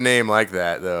stupid name like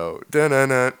that though.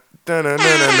 Da-na-na,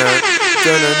 da-na-na-na-na,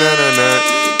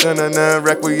 da-na-na-na-na, da-na-na,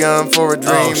 Requiem for a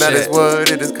Dream. That is what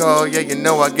it is called. Yeah, you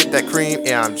know I get that cream.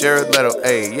 Yeah, I'm Jared Leto.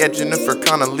 Hey, yeah, Jennifer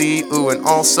Connelly. Ooh, and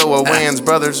also a Wayans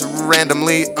brothers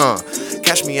randomly.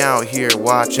 Catch me out here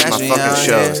watching Catch my me fucking out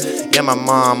shows. Yeah, my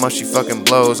mama, she fucking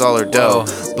blows all her dough.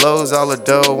 Blows all her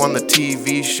dough on the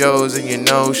TV shows. And you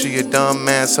know she a dumb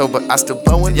asshole, but I still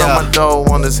blowing on my dough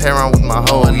on this heroin with my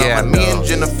hoe. Yeah, like me and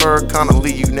Jennifer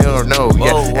Connelly, you never know.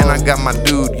 Yeah, and I got my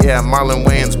dude, yeah, Marlon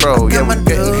Wayans, bro. Yeah, we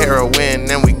getting heroin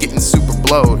and we getting super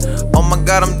blowed. Oh my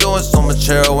god, I'm doing so much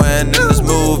heroin in this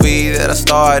movie that I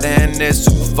starred in. It's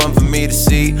super fun for me to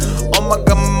see. Oh my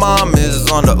god, my mom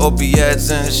is on the opiates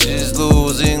and she's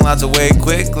losing lots of weight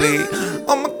quickly.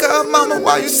 Oh my god, mama,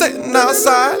 why you sitting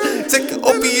outside taking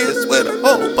opiates with a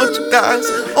whole bunch of guys?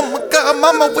 Oh my god,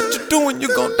 mama, what you doing? You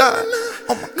gon' die.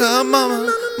 Oh my god,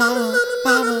 mama, mama,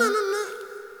 mama.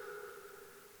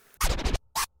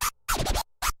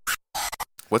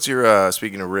 What's your,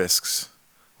 speaking of risks,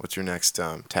 what's your next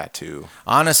tattoo?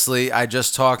 Honestly, I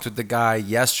just talked with the guy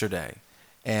yesterday,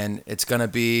 and it's going to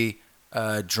be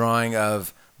a drawing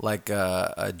of like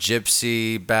a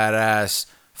gypsy, badass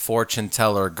fortune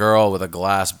teller girl with a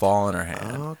glass ball in her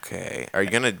hand. Okay. Are you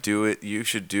going to do it? You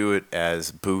should do it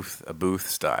as a booth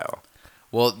style.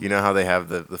 Well, you know how they have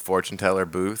the fortune teller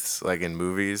booths, like in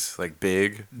movies, like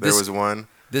Big? There was one.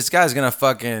 This guy's going to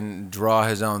fucking draw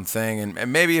his own thing,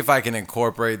 and maybe if I can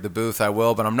incorporate the booth, I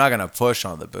will, but I'm not going to push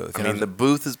on the booth. I mean, the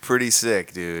booth is pretty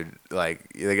sick, dude.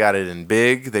 Like, they got it in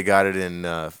Big. They got it in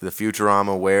the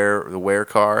Futurama the Where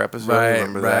Car episode. Right,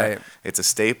 Remember that? It's a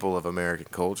staple of American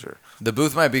culture. The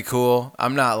booth might be cool.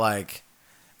 I'm not like...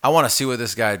 I want to see what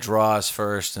this guy draws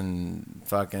first and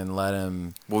fucking let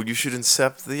him... Well, you should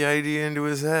incept the idea into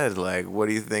his head. Like, what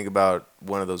do you think about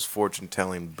one of those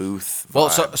fortune-telling booth vibes? Well,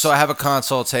 so I have a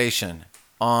consultation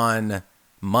on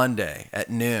Monday at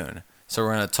noon. So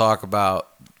we're going to talk about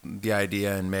the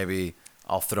idea, and maybe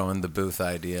I'll throw in the booth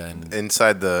idea. And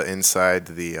Inside the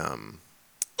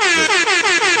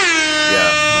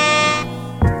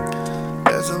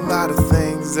There's a lot of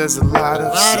things, there's a lot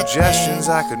of suggestions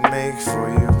I could make for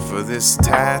you for this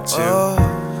tattoo.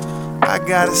 I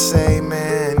gotta say,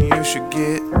 man, you should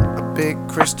get a big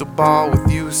crystal ball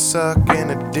with you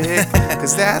sucking a dick.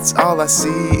 Cause that's all I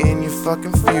see in your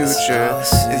fucking future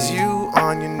is you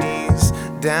on your knees,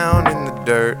 down in the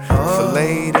dirt,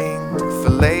 filleting,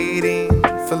 filleting,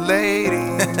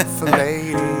 filleting,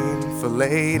 filleting,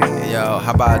 filleting. Yo,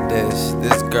 how about this?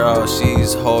 This girl,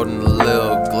 she's holding a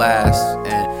little glass,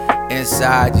 and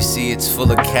inside you see it's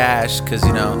full of cash, cause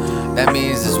you know, that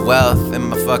means there's wealth in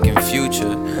my fucking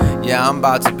future. Yeah, I'm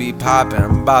about to be poppin',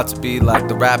 I'm about to be like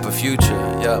the rapper Future.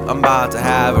 Yeah, I'm about to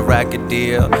have a record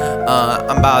deal.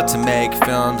 I'm about to make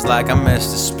films like I'm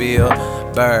Mr.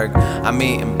 Spielberg. I'm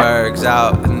eating burgers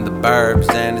out in the burbs,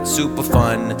 and it's super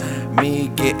fun. Me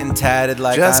getting tatted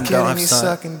like I don't have he's son.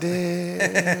 sucking dick.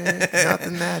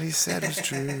 Nothing that he said was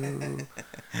true.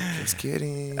 Just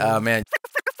kidding. Oh, man.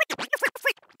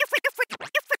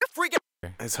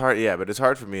 It's hard, yeah, but it's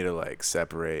hard for me to like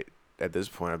separate. At this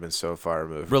point, I've been so far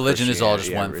removed from Religion is all just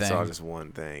Christianity. one It's thing. all just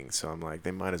one thing. So I'm like,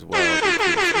 they might as well.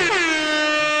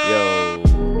 Yo,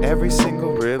 every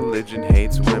single religion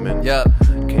hates women. Yep.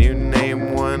 Can you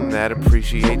name one that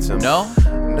appreciates them? No?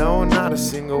 No, not a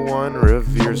single one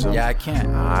reveres them. Yeah, I can't.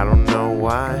 I don't know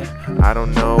why. I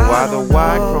don't know why the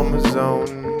Y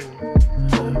chromosome.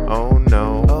 Oh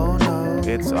no. Oh no.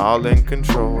 It's all in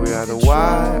control. Yeah, the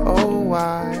Y. Oh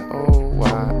Y. Oh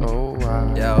Y. Oh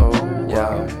Y.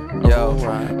 Yo,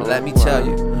 let me tell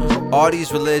you, all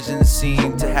these religions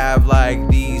seem to have like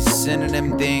these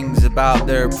synonym things about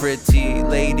their pretty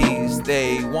ladies.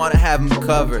 They want to have them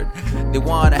covered. They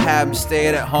want to have them stay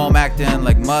at home acting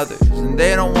like mothers. And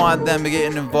they don't want them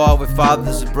getting involved with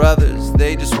fathers or brothers.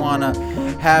 They just want to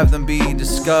have them be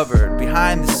discovered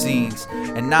behind the scenes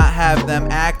and not have them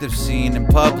active seen in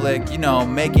public, you know,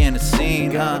 making a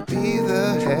scene, huh? Be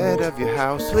the head of your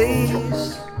house,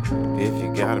 please. If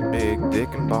you got a big dick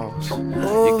and balls,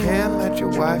 you can't let your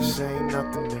wife say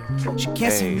nothing new. She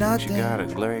can't say nothing. You gotta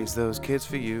raise those kids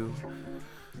for you.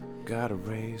 Gotta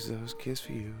raise those kids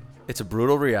for you. It's a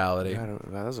brutal reality.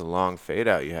 That was a long fade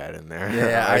out you had in there.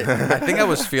 Yeah, I think I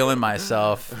was feeling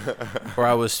myself, or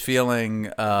I was feeling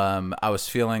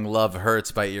 "Love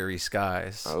Hurts" by Eerie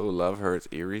Skies. Oh, Love Hurts,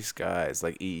 Eerie Skies,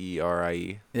 like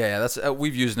EERIE. Yeah, that's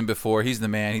we've used him before. He's the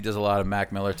man. He does a lot of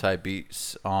Mac Miller type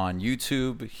beats on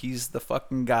YouTube. He's the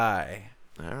fucking guy.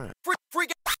 All right.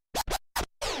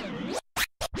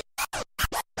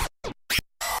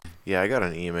 Yeah, I got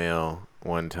an email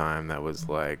one time that was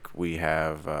like, we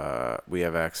have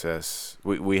access,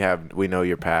 we know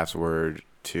your password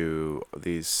to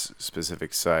these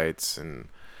specific sites, and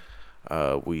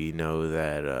we know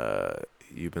that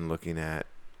you've been looking at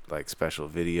like special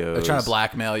videos. They're trying to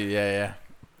blackmail you. Yeah.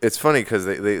 It's funny because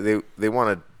they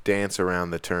want to dance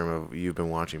around the term of you've been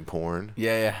watching porn.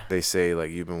 Yeah. They say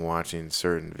like you've been watching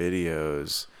certain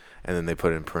videos, and then they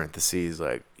put in parentheses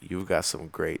like you've got some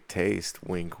great taste,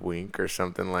 wink, wink, or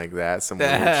something like that. Some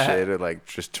weird shit, or like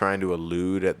just trying to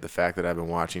allude at the fact that I've been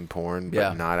watching porn,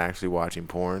 but not actually watching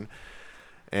porn.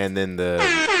 And then the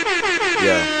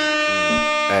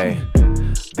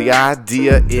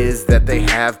idea is that they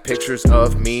have pictures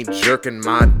of me jerking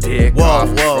my dick off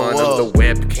in front of the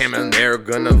webcam, and they're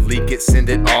gonna leak it, send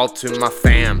it all to my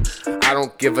fam. I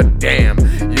don't give a damn.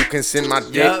 You can send my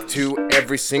dick to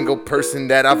every single person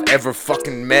that I've ever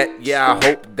fucking met. Yeah, I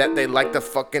hope that they like the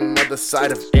fucking other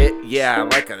side of it. Yeah, I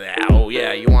like that. Oh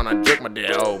yeah, you wanna jerk my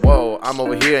dick? Oh whoa, I'm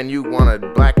over here and you wanna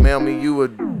blackmail me? You a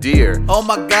deer. Oh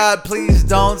my God, please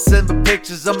don't send the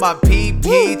pictures of my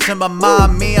PP to my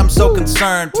mommy. I'm so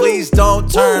concerned. Please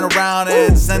don't turn around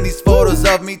and send these photos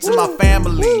of me to my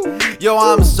family. Yo,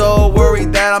 I'm so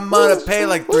worried that I'm gonna pay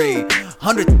like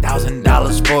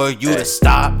 $300,000 for you to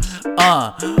stop.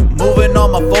 Moving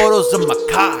on my photos of my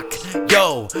cock.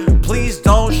 Yo, please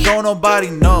don't show nobody,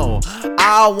 no.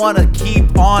 I wanna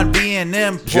keep on being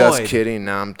employed. Just kidding.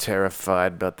 Now I'm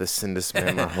terrified about to send this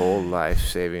man my whole life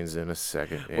savings in a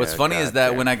second. Yeah, What's funny is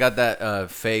that when I got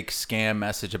that fake scam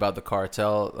message about the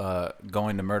cartel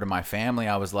going to murder my family,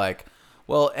 I was like,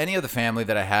 well, any of the family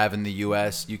that I have in the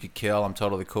U.S. you could kill. I'm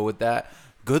totally cool with that.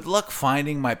 Good luck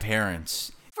finding my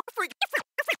parents.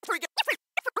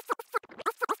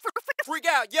 Freak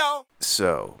out, yo.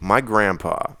 So, my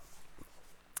grandpa,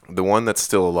 the one that's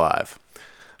still alive,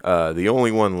 the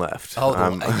only one left. Oh,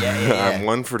 I'm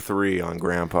 1 for 3 on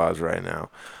grandpas right now.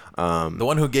 The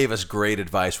one who gave us great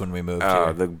advice when we moved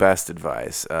here. The best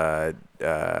advice.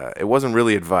 It wasn't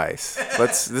really advice.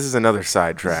 This is another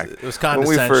sidetrack. It was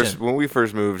condescension. When we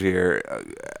first moved here,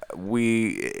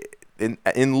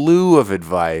 in lieu of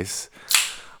advice,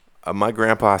 my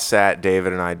grandpa sat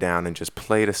David and I down and just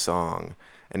played a song.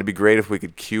 And it'd be great if we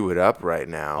could cue it up right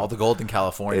now. All the Gold in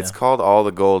California. It's called All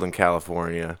the Gold in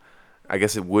California. I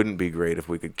guess it wouldn't be great if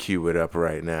we could cue it up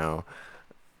right now.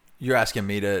 You're asking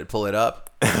me to pull it up?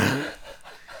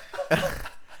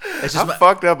 How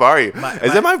fucked up are you?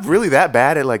 Am I really that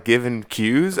bad at like giving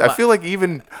cues? I feel like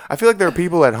there are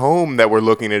people at home that were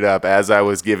looking it up as I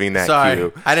was giving that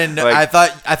cue. I didn't know. Like,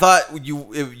 I thought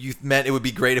you meant it would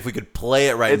be great if we could play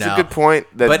it right now. It's a good point.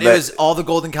 But it was All the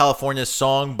Gold in California,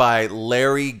 song by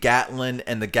Larry Gatlin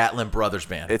and the Gatlin Brothers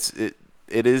Band.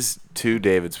 It is to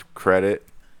David's credit.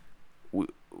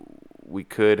 We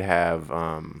could have.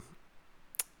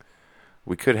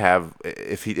 We could have,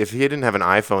 if he didn't have an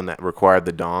iPhone that required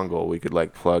the dongle, we could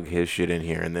like plug his shit in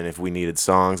here, and then if we needed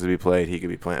songs to be played, he could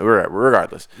be playing.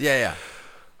 Regardless. Yeah.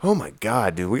 Oh my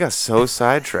God, dude, we got so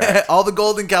sidetracked. All the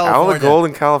Gold in California. All the Gold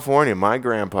in California. My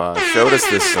grandpa showed us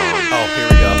this song. Oh, here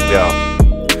we go.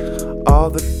 Yeah. All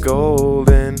the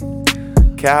gold in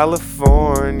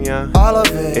California. All of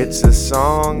it. It's a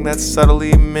song that's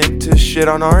subtly meant to shit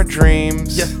on our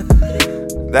dreams. Yeah.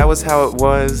 That was how it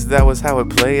was. That was how it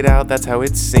played out. That's how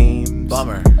it seems.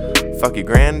 Bummer. Fuck your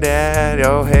granddad.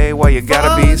 Oh, hey, why you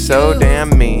gotta be so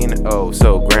damn mean? Oh,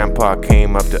 so grandpa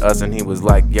came up to us and he was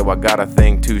like, yo, I got a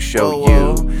thing to show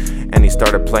you. And he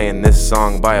started playing this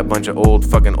song by a bunch of old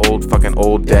fucking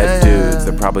dead dudes.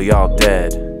 They're probably all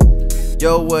dead.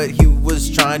 Yo, what he was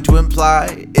trying to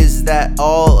imply is that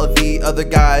all of the other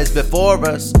guys before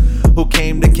us who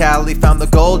came to Cali found the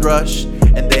gold rush,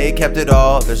 and they kept it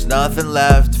all. There's nothing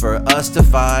left for us to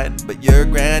find. But your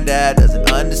granddad doesn't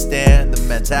understand the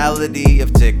mentality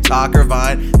of TikTok or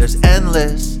Vine. There's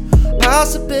endless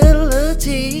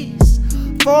possibilities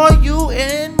for you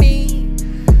and me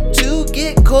to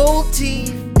get gold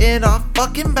teeth in our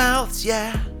fucking mouths.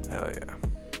 Yeah. Hell yeah.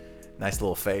 Nice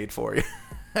little fade for you.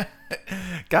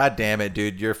 God damn it,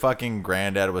 dude. Your fucking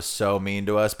granddad was so mean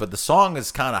to us, but the song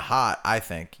is kind of hot, I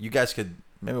think. You guys could,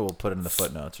 maybe we'll put it in the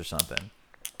footnotes or something.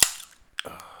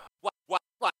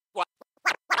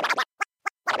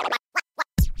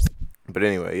 But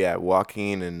anyway, yeah,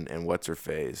 Joaquin and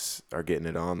what's-her-face are getting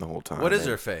it on the whole time. What is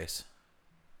her face?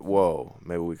 Whoa,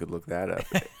 maybe we could look that up.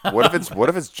 What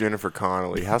if it's Jennifer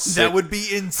Connelly? How sick? That would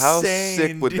be insane. How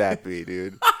sick would that be,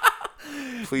 dude?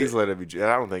 Please let it be.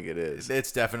 I don't think it is.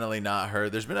 It's definitely not her.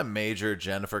 There's been a major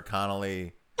Jennifer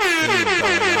Connelly theme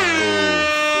going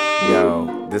on.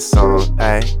 Yo, this song,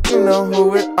 hey, you know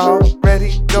who it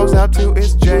already goes out to.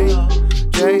 It's J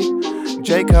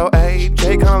Cole, hey,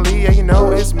 J Connelly, yeah, you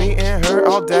know it's me and her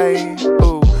all day.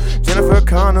 Ooh, J Jennifer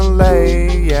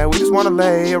Connelly. Yeah, we just wanna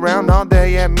lay around all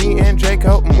day. Yeah, me and J.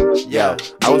 Cole. Yeah,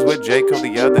 I was with J. Cole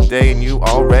the other day, and you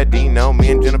already know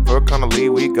me and Jennifer Connelly.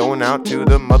 We going out to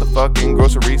the motherfucking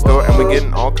grocery store, and we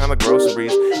getting all kind of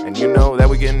groceries. And you know that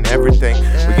we getting everything.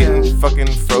 We getting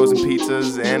fucking frozen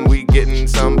pizzas, and we getting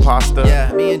some pasta.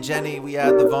 Yeah, me and Jenny, we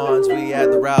at the Vons, we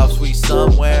at the Ralphs, we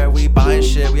somewhere, we buying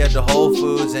shit, we at the Whole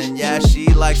Foods, and yeah, she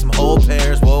likes some whole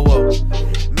pears, whoa, whoa.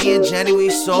 Me and Jenny, we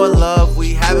so in love,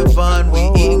 we having fun,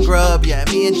 we eating grub, yeah,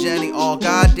 me and Jenny all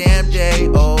goddamn day,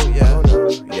 oh yeah.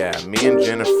 Yeah, me and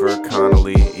Jennifer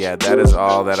Connelly, yeah, that is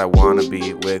all that I wanna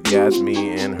be with. Yeah, it's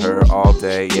me and her all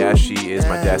day, yeah, she is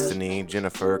my destiny,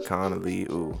 Jennifer Connelly,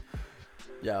 ooh.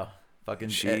 Yo, fucking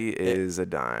she is a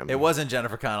dime. It wasn't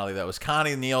Jennifer Connelly, that was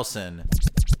Connie Nielsen.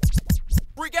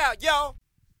 Freak out, yo.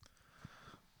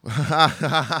 Good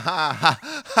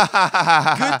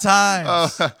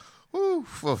times.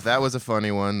 Well, that was a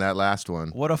funny one. That last one.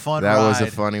 What a fun That ride. was a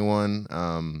funny one.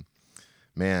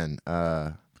 Man.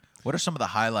 What are some of the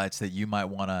highlights that you might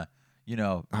want to,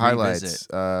 Highlights. revisit?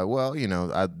 Well,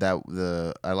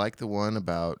 I like the one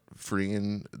about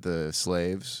freeing the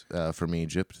slaves from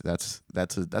Egypt. That's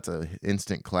a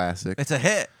instant classic. It's a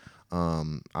hit.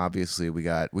 Obviously we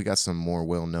got some more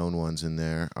well-known ones in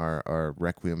there. Our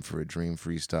Requiem for a Dream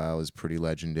freestyle is pretty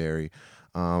legendary.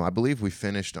 I believe we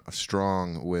finished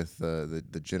strong with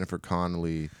the Jennifer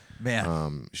Connelly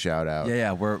shout out.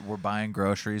 Yeah, we're buying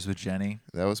groceries with Jenny.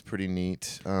 That was pretty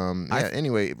neat.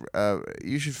 Anyway,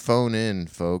 you should phone in,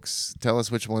 folks. Tell us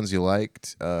which ones you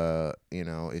liked.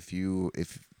 If you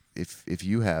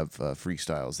have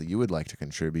freestyles that you would like to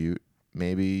contribute,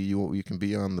 maybe you can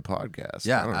be on the podcast.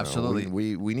 Yeah, I don't know.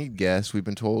 absolutely. We need guests. We've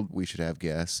been told we should have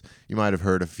guests. You might have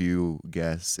heard a few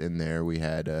guests in there. We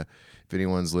had, if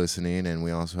anyone's listening, and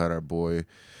we also had our boy,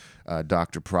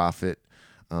 Dr. Prophet.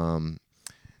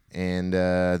 And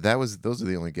those are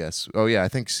the only guests. Oh yeah, I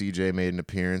think CJ made an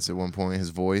appearance at one point. His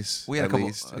voice. We had a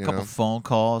couple phone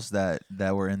calls that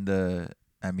were in the.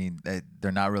 I mean,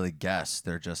 they're not really guests.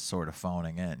 They're just sort of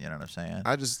phoning in. You know what I'm saying?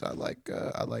 I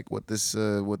like what this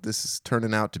is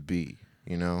turning out to be.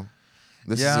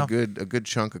 This is a good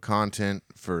chunk of content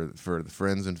for the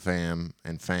friends and fam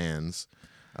and fans.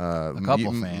 A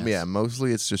couple fans. Yeah,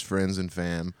 mostly it's just friends and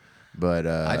fam. But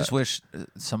I just wish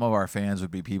some of our fans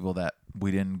would be people that we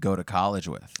didn't go to college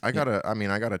with. I got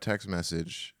a text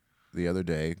message the other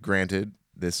day. Granted,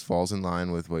 this falls in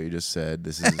line with what you just said.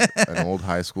 This is an old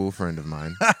high school friend of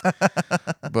mine.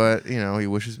 But, he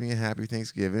wishes me a happy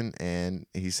Thanksgiving, and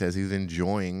he says he's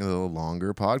enjoying the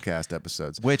longer podcast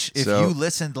episodes. Which, if you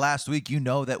listened last week, you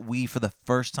know that we, for the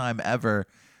first time ever,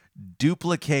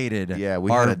 duplicated we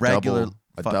our had regular...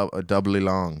 a doubly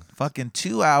long. Fucking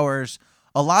 2 hours.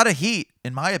 A lot of heat,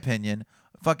 in my opinion.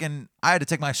 Fucking, I had to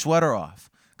take my sweater off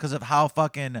because of how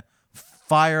fucking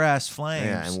fire-ass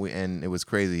flames. Yeah, and it was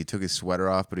crazy. He took his sweater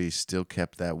off, but he still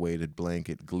kept that weighted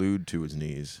blanket glued to his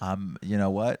knees. You know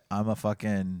what? I'm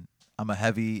a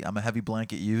heavy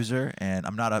blanket user, and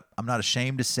I'm not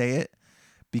ashamed to say it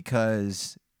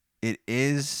because it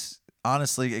is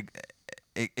honestly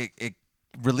it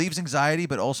relieves anxiety,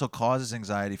 but also causes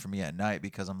anxiety for me at night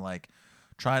because I'm like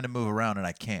trying to move around and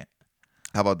I can't.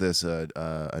 How about this?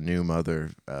 A new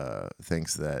mother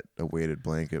thinks that a weighted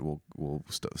blanket will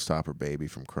stop her baby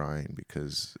from crying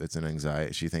because it's an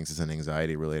anxiety. She thinks it's an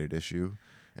anxiety-related issue,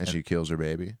 and she kills her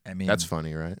baby. I mean, that's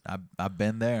funny, right? I've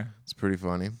been there. It's pretty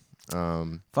funny.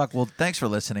 Fuck. Well, thanks for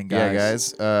listening,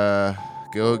 guys. Yeah, guys.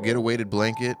 Go get a weighted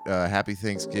blanket. Happy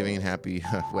Thanksgiving. Happy.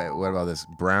 Wait, what about this?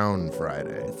 Brown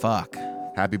Friday. Fuck.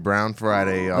 Happy Brown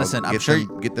Friday, y'all. Listen,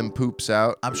 get them poops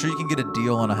out. I'm sure you can get a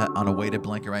deal on a weighted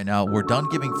blanket right now. We're done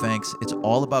giving thanks. It's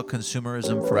all about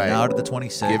consumerism from now to the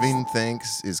 26th. Giving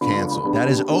thanks is canceled. That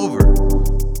is over.